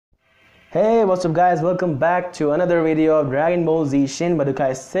Hey, what's up guys, welcome back to another video of Dragon Ball Z Shin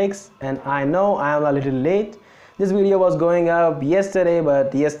Budokai 6. And I know I am a little late. This video was going up yesterday,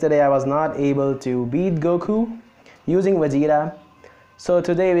 but yesterday I was not able to beat Goku using Vegeta. So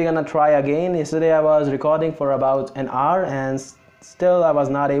today we're gonna try again. Yesterday I was recording for about an hour and still I was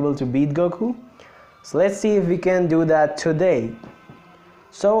not able to beat Goku. So let's see if we can do that today.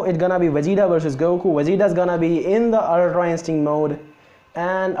 So it's gonna be Vegeta versus Goku. Vegeta's gonna be in the Ultra Instinct mode.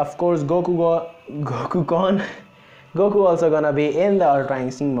 And of course Goku also gonna be in the Ultra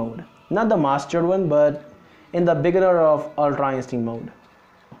Instinct mode, not the mastered one but in the beginner of Ultra Instinct mode.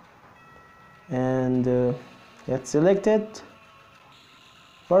 And let's select it.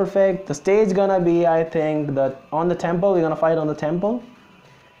 Perfect. The stage gonna be, I think, that on the temple. We're gonna fight on the temple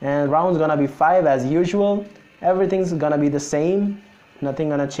and rounds gonna be 5 as usual. Everything's gonna be the same, nothing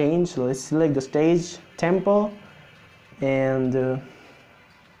gonna change. So let's select the stage, temple, and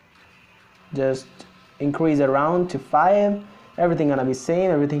just increase the round to 5. Everything gonna be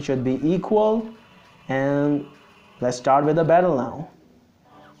same, everything should be equal, and let's start with the battle now.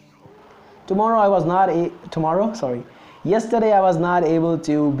 Yesterday I was not able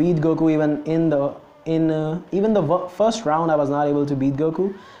to beat Goku. Even the first round I was not able to beat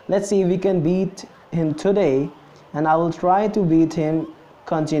Goku. Let's see if we can beat him today, and I will try to beat him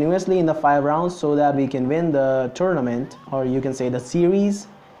continuously in the 5 rounds so that we can win the tournament, or you can say the series.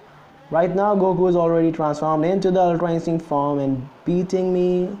 Right now Goku is already transformed into the Ultra Instinct form and beating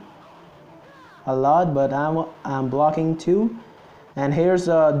me a lot, but I'm blocking too. And here's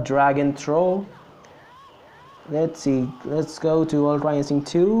a dragon throw. Let's see, let's go to Ultra Instinct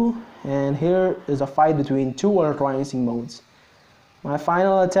 2, and here is a fight between 2 Ultra Instinct modes. My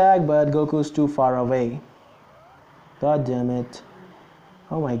final attack, but Goku's too far away. God damn it.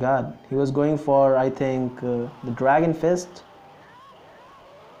 Oh my god, he was going for, I think, the Dragon Fist.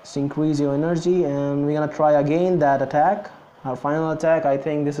 Just increase your energy, and we're gonna try again that attack, our final attack. I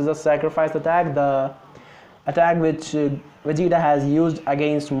think this is a sacrifice attack, the attack which Vegeta has used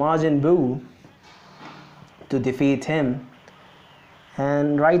against Majin Buu to defeat him.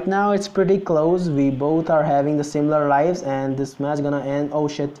 And right now it's pretty close. We both are having the similar lives, and this match gonna end. Oh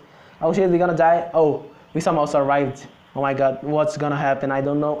shit, we're gonna die. Oh, we somehow survived. Oh my god, what's gonna happen? I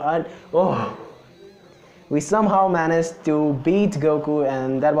don't know. We somehow managed to beat Goku,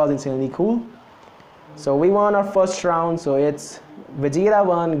 and that was insanely cool. So we won our first round. So it's Vegeta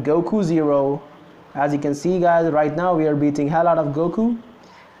 1, Goku 0. As you can see guys, right now we are beating hell out of Goku,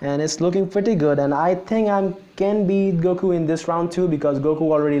 and it's looking pretty good. And I think I can beat Goku in this round too, because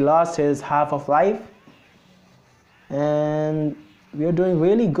Goku already lost his half of life. And we are doing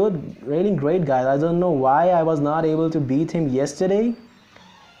really good, really great guys. I don't know why I was not able to beat him yesterday.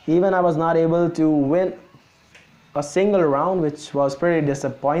 Even I was not able to win a single round, which was pretty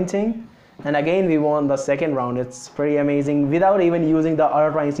disappointing. And again we won the second round. It's pretty amazing without even using the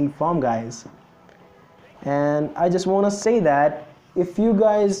Ultra Instinct form, guys. And I just want to say that if you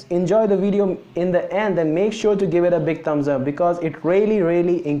guys enjoy the video in the end, then make sure to give it a big thumbs up, because it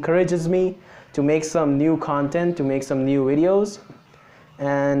really encourages me to make some new content, to make some new videos.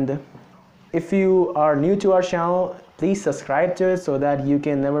 And if you are new to our channel, please subscribe to it so that you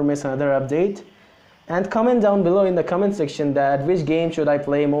can never miss another update. And comment down below in the comment section that which game should I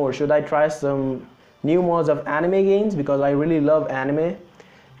play more. Should I try some new modes of anime games, because I really love anime.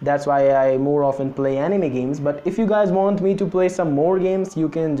 That's why I more often play anime games. But if you guys want me to play some more games, you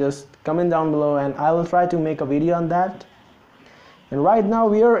can just comment down below and I will try to make a video on that. And right now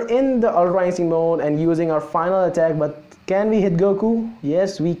we are in the Ultra Instinct mode and using our final attack. But can we hit Goku?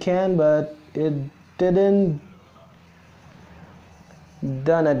 Yes we can, but it didn't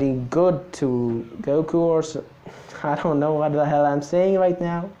done any good to Goku, or so. I don't know what the hell I'm saying right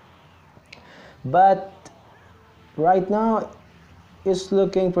now. But right now it's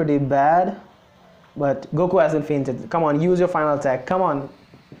looking pretty bad. But Goku hasn't fainted. Come on, use your final attack, come on.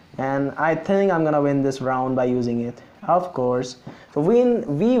 And I think I'm gonna win this round by using it, of course. So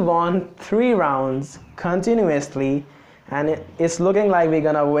we won 3 rounds continuously, and it's looking like we're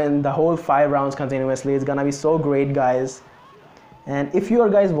gonna win the whole 5 rounds continuously. It's gonna be so great, guys. And if you are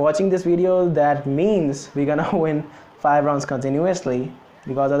guys watching this video, that means we're gonna win 5 rounds continuously,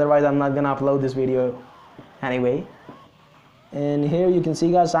 because otherwise I'm not gonna upload this video anyway. And here you can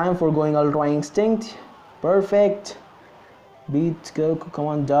see guys, I'm foregoing Ultra Instinct. Perfect. Beat Goku. Come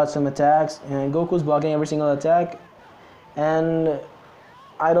on, dodge some attacks. And Goku's blocking every single attack. And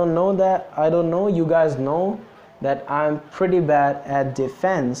I don't know, you guys know that I'm pretty bad at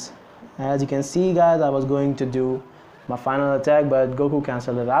defense. As you can see guys, I was going to do my final attack, but Goku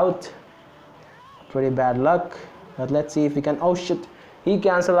cancelled it out. Pretty bad luck. But let's see if we can. Oh shit, He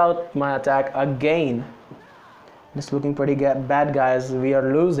canceled out my attack again. It's looking pretty bad, guys. We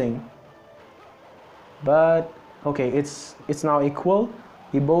are losing. But okay, it's now equal.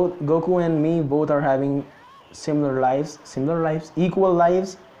 We both, Goku and me, both are having similar lives, equal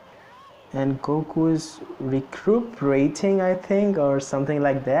lives. And Goku is recuperating, I think, or something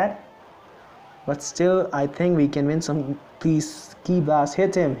like that. But still, I think we can win some. Please, Ki Blast,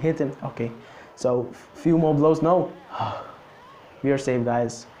 hit him. Okay, so few more blows. No, we are safe,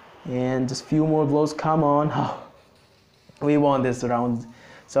 guys. And just few more blows. Come on. We won this round.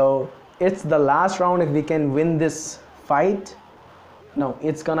 So it's the last round. If we can win this fight, no,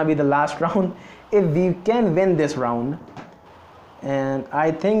 it's gonna be the last round. If we can win this round, and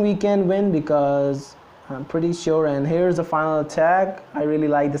I think we can win because I'm pretty sure. And here's the final attack. I really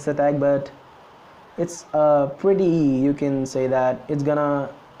like this attack, but it's pretty, you can say that it's gonna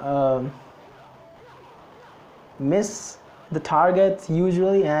miss the target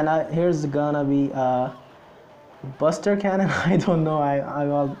usually. And here's gonna be Buster Cannon. I don't know,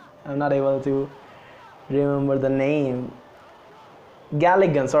 I'm not able to remember the name.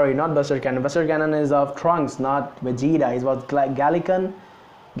 Gallic Gun, sorry, not Buster Cannon. Buster Cannon is of Trunks, not Vegeta. It was Gallic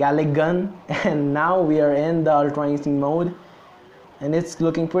Gun. And now we are in the Ultra Instinct mode, and it's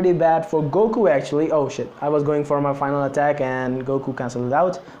looking pretty bad for Goku actually. Oh shit, I was going for my final attack and Goku cancelled it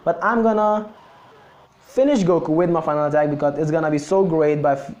out. But I'm gonna finish Goku with my final attack because it's gonna be so great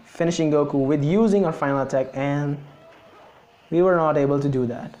by finishing Goku with using our final attack, and we were not able to do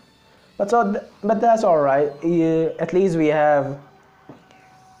that. But that's alright. At least we have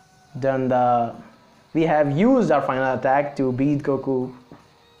used our final attack to beat Goku.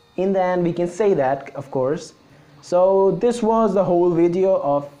 In the end, we can say that, of course. So this was the whole video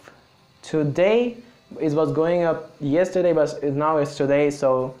of today. It was going up yesterday, but now it's today.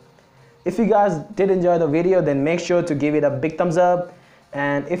 So if you guys did enjoy the video, then make sure to give it a big thumbs up.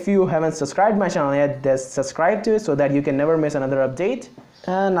 And if you haven't subscribed my channel yet, just subscribe to it so that you can never miss another update.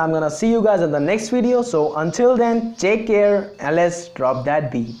 And I'm gonna see you guys in the next video. So until then, take care and let's drop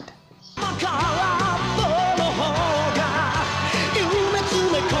that beat.